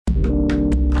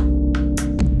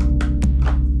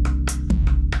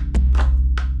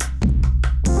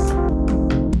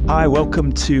Hi,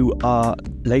 welcome to our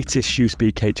latest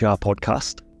Shoospeak HR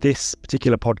podcast. This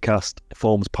particular podcast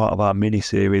forms part of our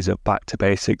mini-series of Back to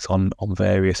Basics on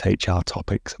various HR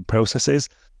topics and processes.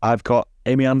 I've got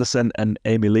Amy Anderson and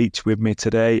Amy Leech with me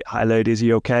today. Hi, ladies, are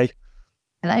you okay?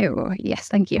 Hello. Yes,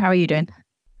 thank you. How are you doing?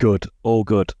 Good, all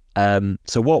good.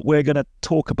 So what we're going to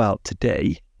talk about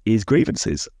today is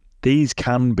grievances. These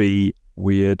can be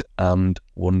weird and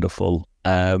wonderful.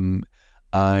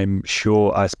 I'm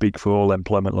sure I speak for all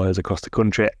employment lawyers across the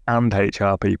country and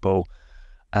HR people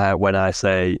when I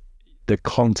say the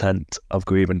content of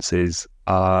grievances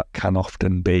can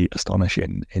often be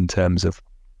astonishing in terms of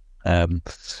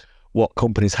what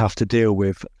companies have to deal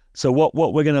with. So what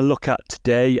we're going to look at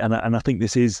today, and I think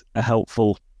this is a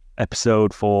helpful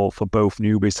episode for both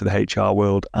newbies to the HR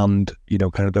world and, you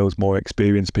know, kind of those more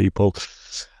experienced people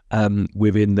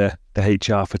within the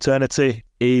HR fraternity,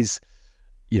 is,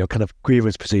 you know, kind of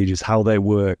grievance procedures, how they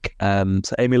work. So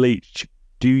Amy Leech,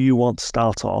 do you want to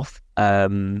start off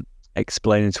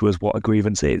explaining to us what a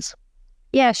grievance is?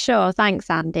 Yeah, sure. Thanks,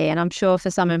 Andy. And I'm sure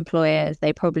for some employers,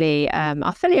 they probably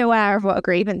are fully aware of what a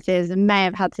grievance is and may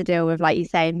have had to deal with, like you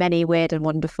say, many weird and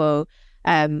wonderful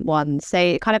ones.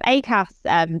 So kind of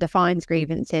ACAS defines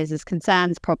grievances as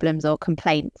concerns, problems or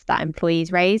complaints that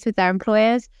employees raise with their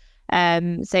employers.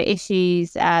 So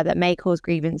issues that may cause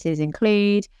grievances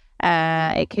include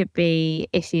it could be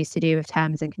issues to do with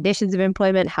terms and conditions of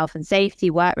employment, health and safety,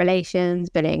 work relations,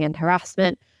 bullying and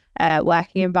harassment,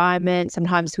 working environment.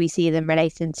 Sometimes we see them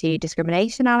relating to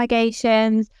discrimination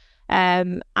allegations.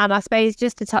 And I suppose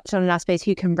just to touch on,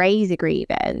 who can raise a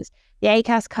grievance, the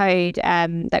ACAS code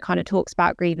that kind of talks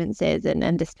about grievances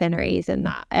and disciplinaries and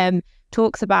that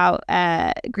talks about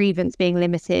grievance being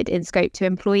limited in scope to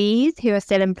employees who are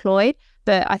still employed.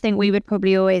 But I think we would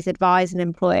probably always advise an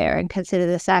employer and consider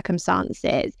the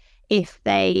circumstances if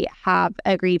they have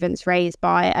a grievance raised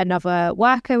by another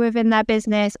worker within their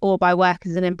business or by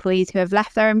workers and employees who have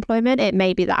left their employment. It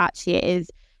may be that actually it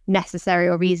is necessary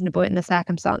or reasonable in the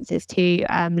circumstances to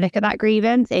look at that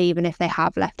grievance, even if they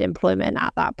have left employment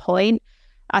at that point.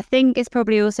 I think it's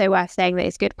probably also worth saying that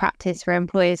it's good practice for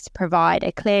employers to provide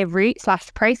a clear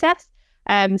route/process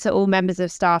so all members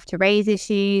of staff to raise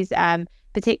issues,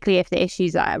 particularly if the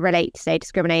issues relate to, say,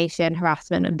 discrimination,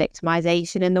 harassment and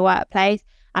victimisation in the workplace.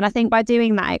 And I think by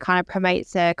doing that, it kind of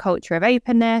promotes a culture of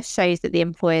openness, shows that the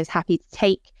employer is happy to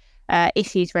take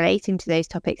issues relating to those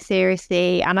topics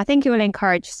seriously. And I think it will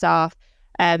encourage staff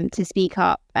to speak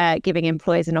up, giving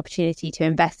employers an opportunity to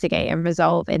investigate and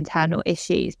resolve internal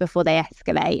issues before they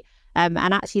escalate. And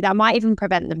actually, that might even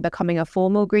prevent them becoming a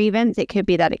formal grievance. It could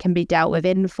be that it can be dealt with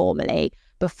informally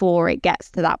before it gets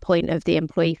to that point of the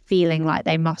employee feeling like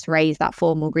they must raise that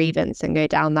formal grievance and go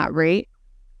down that route.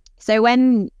 So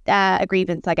when a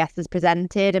grievance, I guess, is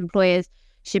presented, employers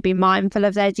should be mindful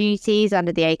of their duties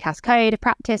under the ACAS code of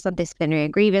practice on disciplinary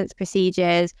and grievance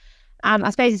procedures. And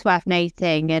I suppose it's worth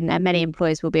noting, and many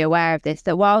employers will be aware of this,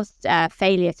 that whilst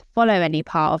failure to follow any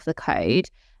part of the code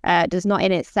does not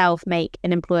in itself make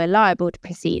an employer liable to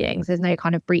proceedings, there's no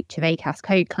kind of breach of ACAS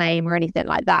code claim or anything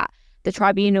like that, the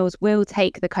tribunals will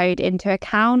take the code into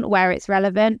account where it's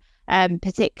relevant,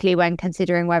 particularly when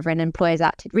considering whether an employer has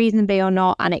acted reasonably or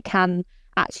not, and it can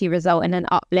actually result in an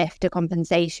uplift to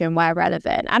compensation where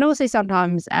relevant, and also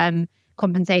sometimes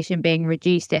compensation being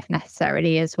reduced if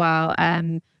necessarily as well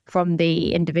from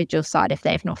the individual side if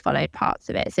they've not followed parts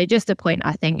of it. So just a point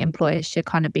I think employers should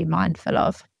kind of be mindful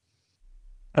of.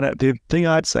 And the thing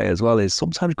I'd say as well is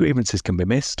sometimes grievances can be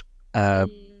missed,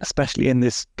 especially in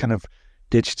this kind of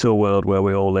digital world where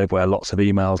we all live, where lots of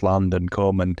emails land and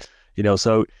come, and, you know,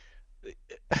 so,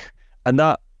 and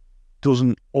that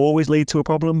doesn't always lead to a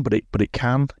problem, but it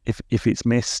can if it's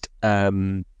missed.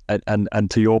 And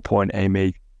to your point,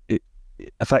 Amy, it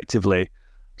effectively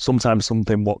sometimes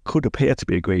something what could appear to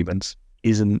be a grievance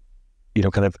isn't, you know,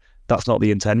 kind of, that's not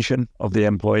the intention of the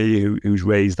employee who's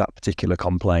raised that particular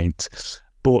complaint.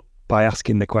 But by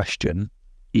asking the question,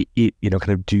 you know,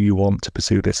 kind of, do you want to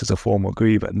pursue this as a formal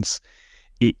grievance?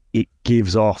 It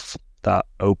gives off that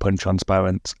open,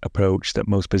 transparent approach that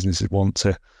most businesses want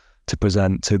to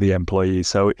present to the employees.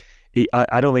 So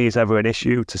I don't think it's ever an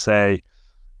issue to say,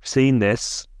 seen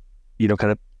this, you know,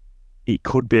 kind of, it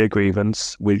could be a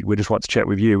grievance. We just want to check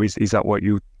with you. Is that what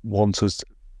you want us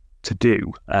to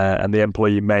do? And the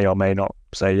employee may or may not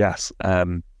say yes.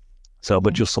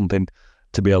 But just something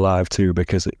to be alive to,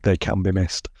 because they can be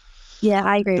missed. Yeah,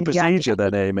 I agree with you. The procedure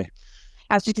then, Amy.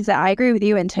 I was just going to say, I agree with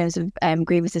you in terms of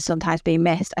grievances sometimes being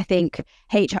missed. I think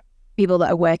people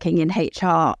that are working in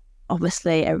HR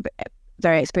obviously are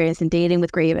very experienced in dealing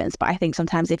with grievance, but I think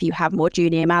sometimes if you have more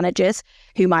junior managers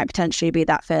who might potentially be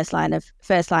that first line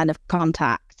of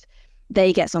contact,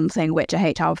 they get something which a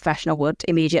HR professional would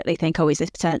immediately think, oh, is this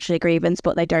potentially a grievance,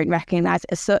 but they don't recognise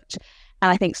it as such.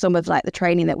 And I think some of like the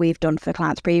training that we've done for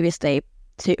clients previously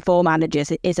for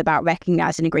managers is about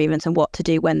recognising a grievance and what to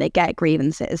do when they get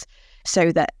grievances,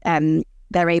 so that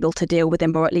they're able to deal with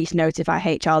them, or at least notify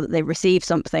HR that they've received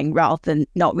something, rather than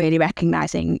not really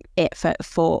recognising it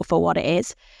for what it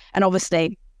is. And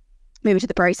obviously, moving to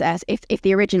the process, if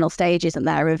the original stage isn't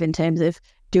there of in terms of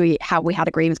have we had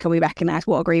a grievance, can we recognise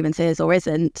what a grievance is or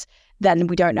isn't, then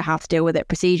we don't know how to deal with it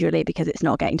procedurally because it's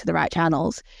not getting to the right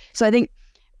channels. So I think,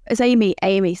 as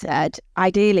Amy said,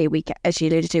 ideally as she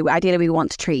alluded to, ideally we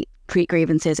want to treat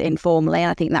grievances informally. And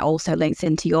I think that also links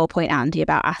into your point, Andy,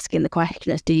 about asking the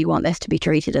question is, do you want this to be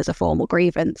treated as a formal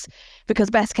grievance? Because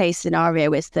best case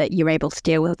scenario is that you're able to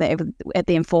deal with it at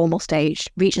the informal stage,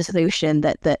 reach a solution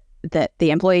that the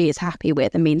employee is happy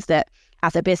with, and means that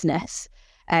as a business,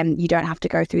 you don't have to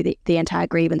go through the entire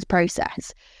grievance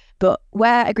process. But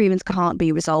where a grievance can't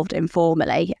be resolved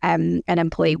informally, an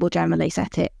employee will generally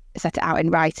set it out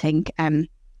in writing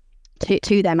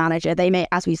to their manager. They may,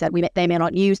 as we said, they may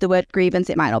not use the word grievance.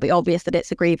 It might not be obvious that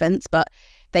it's a grievance, but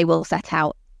they will set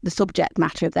out the subject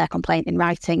matter of their complaint in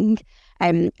writing.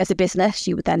 As a business,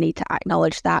 you would then need to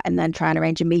acknowledge that and then try and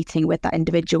arrange a meeting with that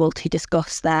individual to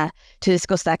discuss their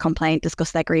complaint,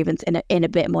 discuss their grievance in a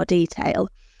bit more detail.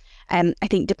 I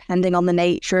think depending on the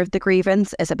nature of the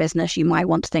grievance, as a business, you might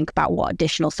want to think about what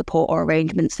additional support or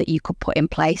arrangements that you could put in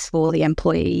place for the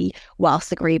employee whilst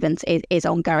the grievance is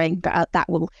ongoing. But that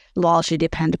will largely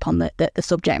depend upon the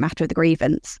subject matter of the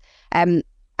grievance.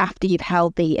 After you've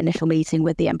held the initial meeting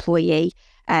with the employee,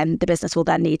 the business will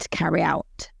then need to carry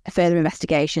out a further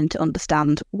investigation to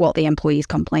understand what the employee's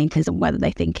complaint is and whether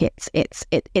they think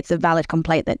it's a valid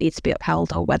complaint that needs to be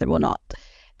upheld, or whether or not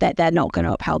that they're not going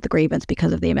to uphold the grievance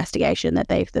because of the investigation that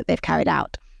they've carried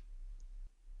out.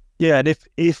 Yeah, and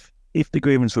if the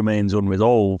grievance remains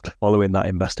unresolved following that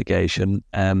investigation,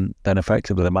 then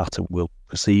effectively the matter will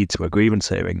proceed to a grievance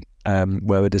hearing,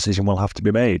 where a decision will have to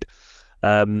be made.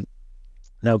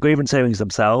 Now, grievance hearings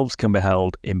themselves can be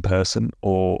held in person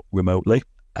or remotely.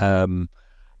 Kind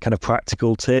of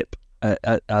practical tip,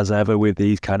 as ever with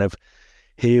these kind of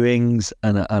hearings,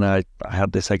 and I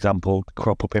had this example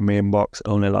crop up in my inbox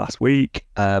only last week.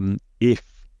 If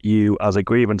you, as a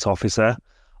grievance officer,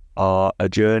 are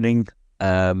adjourning,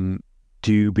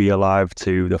 do be alive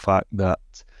to the fact that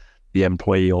the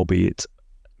employee, albeit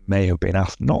may have been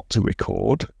asked not to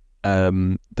record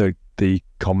the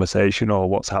conversation or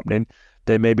what's happening,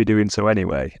 they may be doing so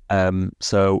anyway.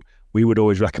 So we would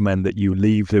always recommend that you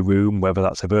leave the room, whether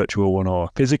that's a virtual one or a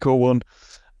physical one,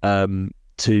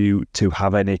 to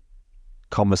have any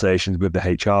conversations with the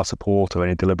HR support or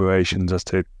any deliberations as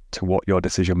to what your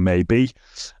decision may be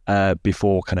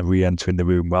before kind of re-entering the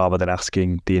room, rather than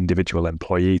asking the individual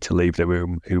employee to leave the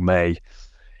room, who may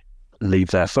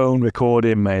leave their phone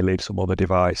recording, may leave some other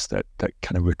device that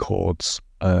kind of records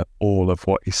all of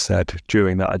what is said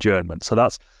during that adjournment. So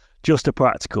that's just a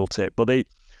practical tip. But I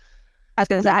was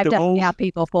going to say, I've definitely had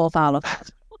people fall foul of that.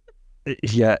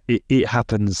 Yeah, it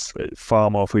happens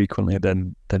far more frequently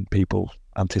than people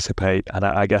anticipate, and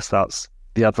I guess that's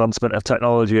the advancement of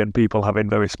technology and people having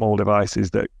very small devices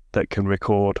that can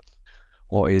record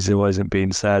what is or isn't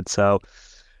being said. So,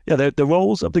 yeah, the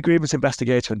roles of the grievance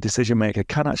investigator and decision maker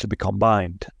can actually be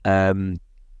combined, and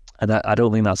I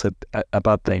don't think that's a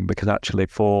bad thing, because actually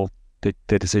for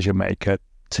the decision maker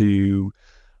to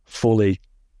fully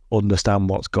understand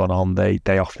what's gone on, they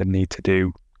often need to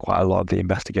do quite a lot of the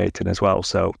investigating as well.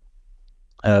 So,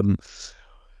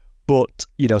 but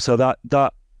so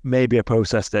that may be a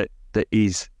process that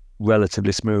is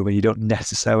relatively smooth, and you don't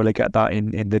necessarily get that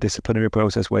in the disciplinary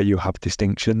process where you have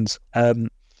distinctions.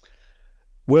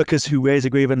 Workers who raise a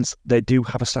grievance, they do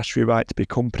have a statutory right to be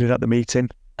accompanied at the meeting.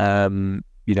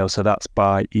 So that's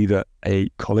by either a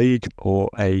colleague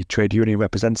or a trade union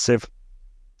representative.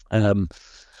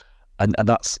 And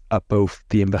that's at both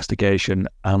the investigation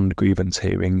and grievance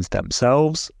hearings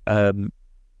themselves.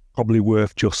 Probably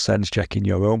worth just sense checking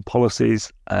your own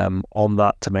policies on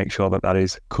that to make sure that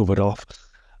is covered off.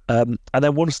 And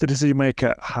then once the decision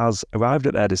maker has arrived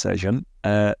at their decision,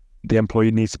 the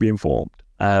employee needs to be informed.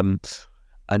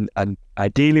 And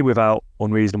ideally without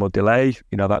unreasonable delay.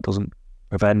 That doesn't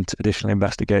prevent additional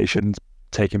investigations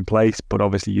taking place, but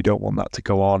obviously you don't want that to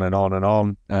go on and on and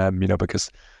on,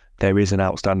 because there is an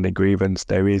outstanding grievance.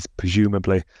 There is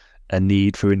presumably a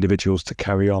need for individuals to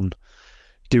carry on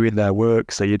doing their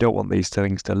work, so you don't want these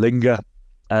things to linger.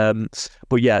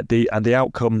 But yeah, the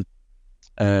outcome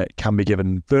can be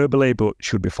given verbally, but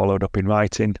should be followed up in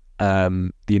writing.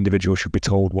 The individual should be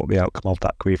told what the outcome of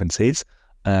that grievance is,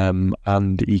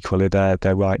 and equally their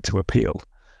right to appeal.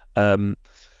 And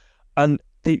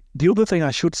the other thing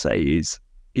I should say is,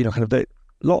 kind of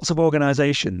lots of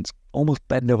organisations almost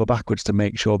bend over backwards to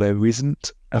make sure there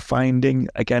isn't a finding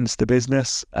against the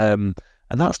business. And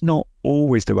that's not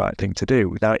always the right thing to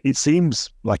do. Now, it seems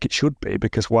like it should be,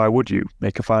 because why would you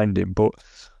make a finding? But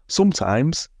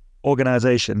sometimes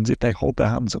organisations, if they hold their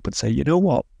hands up and say, you know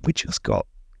what, we just got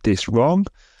this wrong,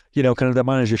 kind of the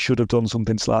manager should have done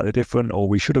something slightly different, or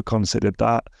we should have considered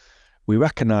that. We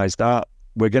recognise that.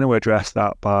 We're going to address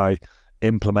that by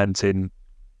implementing,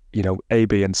 A,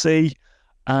 B, and C.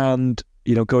 And,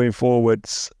 going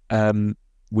forwards,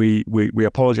 we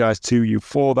apologise to you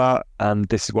for that, and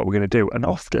this is what we're going to do. And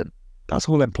often that's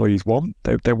all employees want.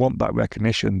 They want that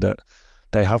recognition that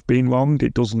they have been wronged.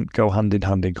 It doesn't go hand in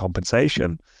hand in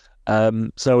compensation.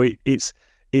 So it's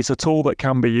a tool that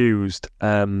can be used.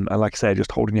 And like I say,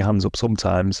 just holding your hands up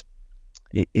sometimes,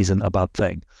 it isn't a bad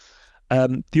thing.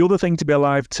 The other thing to be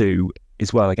alive to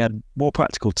as well, again, more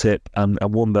practical tip, and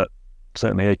one that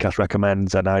certainly ACAS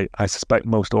recommends, and I suspect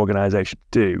most organisations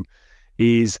do,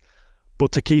 is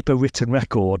but to keep a written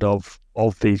record of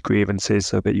these grievances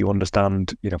so that you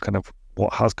understand, kind of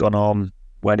what has gone on,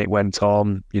 when it went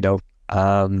on,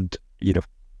 and,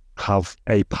 have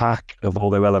a pack of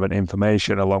all the relevant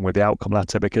information along with the outcome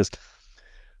letter, because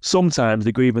sometimes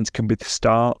the grievance can be the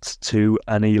start to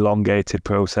an elongated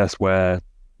process where,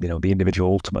 the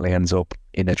individual ultimately ends up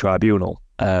in a tribunal.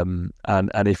 And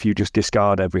if you just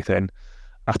discard everything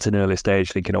at an early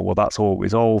stage thinking, oh, well, that's all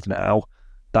resolved now,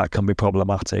 that can be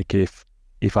problematic if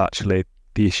actually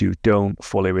the issues don't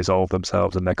fully resolve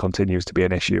themselves and there continues to be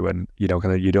an issue, and, kind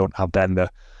of you don't have then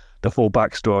the full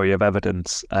backstory of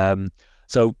evidence.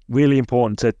 So really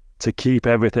important to keep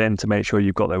everything, to make sure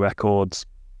you've got the records.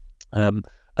 And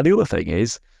the other thing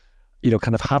is,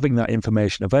 kind of having that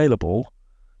information available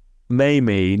may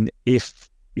mean if,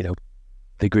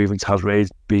 the grievance has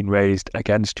been raised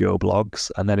against Joe Bloggs,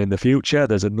 and then in the future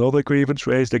there's another grievance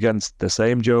raised against the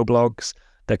same Joe Bloggs,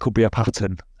 there could be a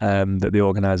pattern that the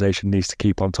organisation needs to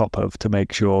keep on top of to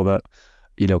make sure that,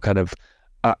 kind of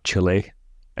actually,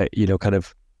 kind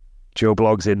of Joe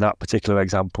Bloggs in that particular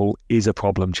example is a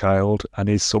problem child and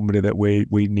is somebody that we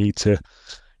need to,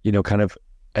 kind of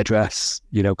address,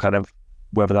 kind of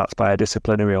whether that's by a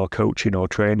disciplinary or coaching or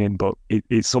training. But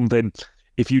it's something,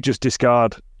 if you just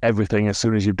discard everything as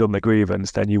soon as you've done the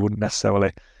grievance, then you wouldn't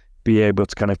necessarily be able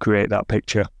to kind of create that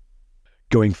picture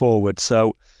going forward.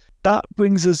 So that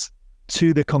brings us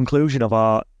to the conclusion of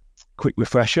our quick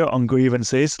refresher on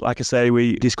grievances. Like I say,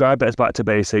 we describe it as back to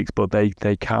basics, but they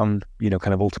can,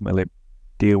 kind of ultimately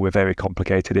deal with very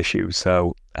complicated issues.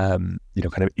 So, kind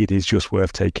of it is just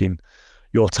worth taking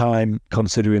your time,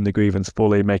 considering the grievance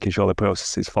fully, making sure the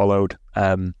process is followed.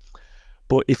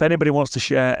 But if anybody wants to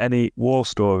share any war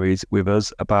stories with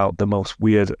us about the most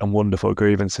weird and wonderful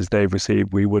grievances they've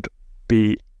received, we would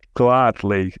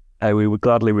gladly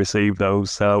receive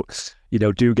those. So,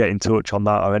 do get in touch on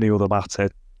that or any other matter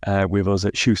with us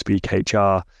at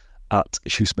shoospeakhr at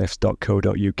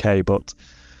shoosmiths.co.uk. But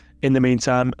in the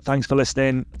meantime, thanks for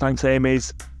listening. Thanks,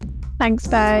 Amy's. Thanks,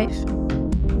 both.